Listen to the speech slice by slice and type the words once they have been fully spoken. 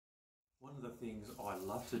things I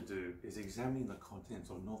love to do is examining the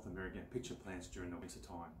contents of North American pitcher plants during the winter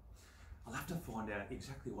time. I love to find out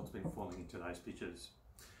exactly what's been falling into those pitchers.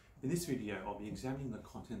 In this video, I'll be examining the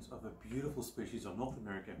contents of a beautiful species of North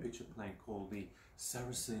American pitcher plant called the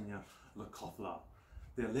Sarracenia Leucophylla.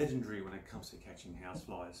 They're legendary when it comes to catching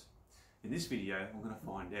houseflies. In this video, I'm going to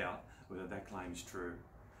find out whether that claim is true.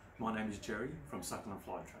 My name is Jerry from Succulent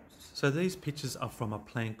Fly Traps. So these pictures are from a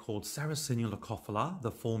plant called Sarracenia Leucophylla.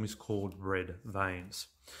 The form is called red veins.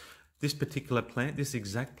 This particular plant, this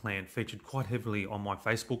exact plant, featured quite heavily on my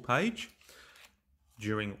Facebook page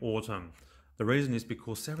during autumn. The reason is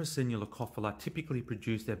because Sarracenia Leucophylla typically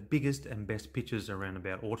produce their biggest and best pitchers around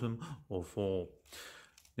about autumn or fall.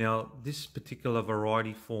 Now, this particular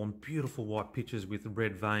variety formed beautiful white pitchers with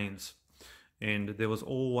red veins, and there was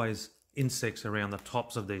always insects around the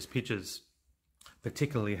tops of these pitchers,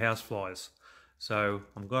 particularly houseflies. So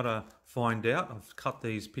I'm going to find out, I've cut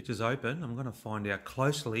these pitchers open, I'm going to find out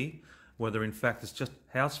closely whether in fact it's just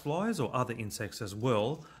houseflies or other insects as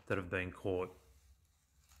well that have been caught.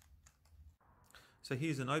 So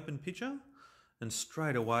here's an open pitcher, and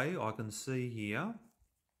straight away I can see here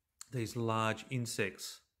these large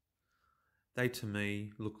insects. They to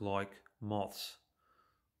me look like moths.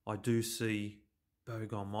 I do see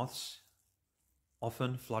boggle moths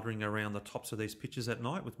often fluttering around the tops of these pitchers at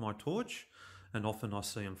night with my torch, and often I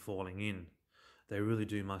see them falling in. They really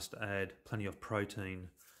do must add plenty of protein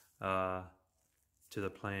to the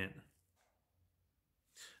plant.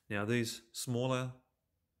 Now these smaller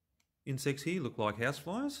insects here look like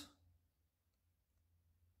houseflies.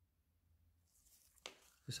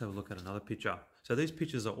 Let's have a look at another picture. So these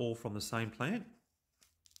pictures are all from the same plant.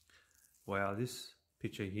 Wow, this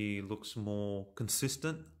picture here looks more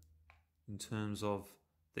consistent in terms of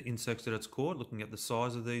the insects that it's caught. Looking at the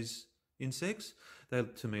size of these insects, they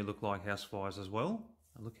to me look like houseflies as well.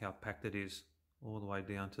 And look how packed it is all the way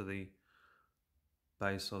down to the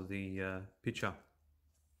base of the pitcher.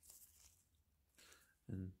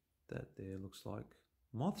 And that there looks like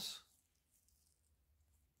moths.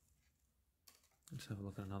 Let's have a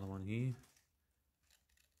look at another one here.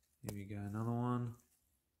 Here we go, another one.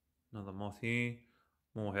 Another moth here.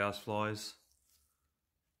 More houseflies.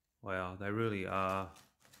 Wow, they really are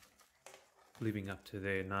living up to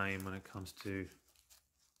their name when it comes to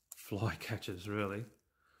fly catchers, really.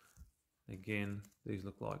 Again, these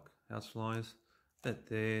look like houseflies. That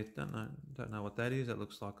there, don't know what that is. That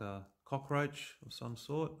looks like a cockroach of some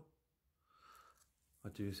sort. I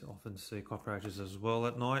do often see cockroaches as well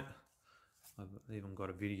at night. I've even got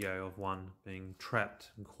a video of one being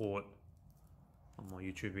trapped and caught on my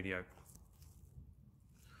YouTube video.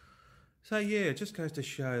 So yeah, it just goes to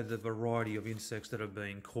show the variety of insects that are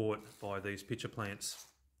being caught by these pitcher plants.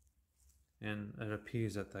 And it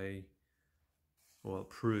appears that it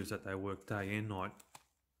proves that they work day and night.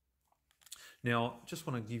 Now, just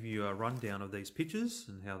want to give you a rundown of these pitchers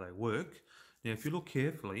and how they work. Now, if you look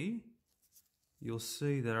carefully, you'll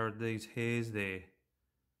see there are these hairs there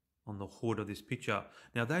on the hood of this pitcher.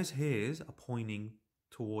 Now, those hairs are pointing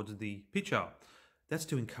towards the pitcher. That's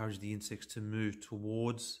to encourage the insects to move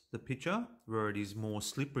towards the pitcher where it is more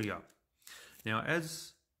slipperier. Now,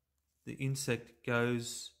 as the insect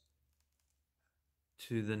goes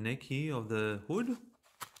to the neck here of the hood,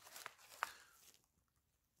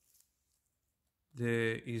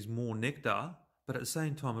 there is more nectar, but at the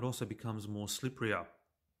same time it also becomes more slipperier.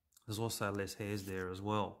 There's also less hairs there as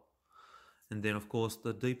well. And then of course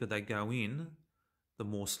the deeper they go in, the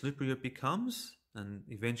more slippery it becomes, and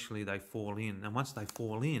eventually they fall in. And once they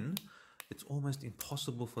fall in, it's almost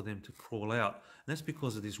impossible for them to crawl out. And that's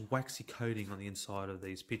because of this waxy coating on the inside of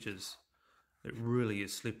these pitchers. It really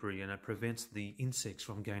is slippery, and it prevents the insects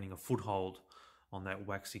from gaining a foothold on that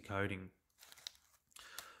waxy coating.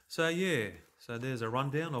 So yeah, so there's a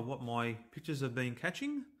rundown of what my pitchers have been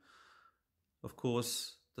catching. Of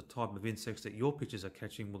course, the type of insects that your pitchers are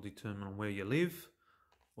catching will determine where you live,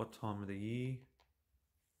 what time of the year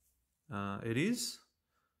it is,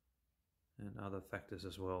 and other factors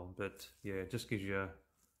as well. But yeah, it just gives you a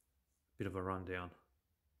bit of a rundown.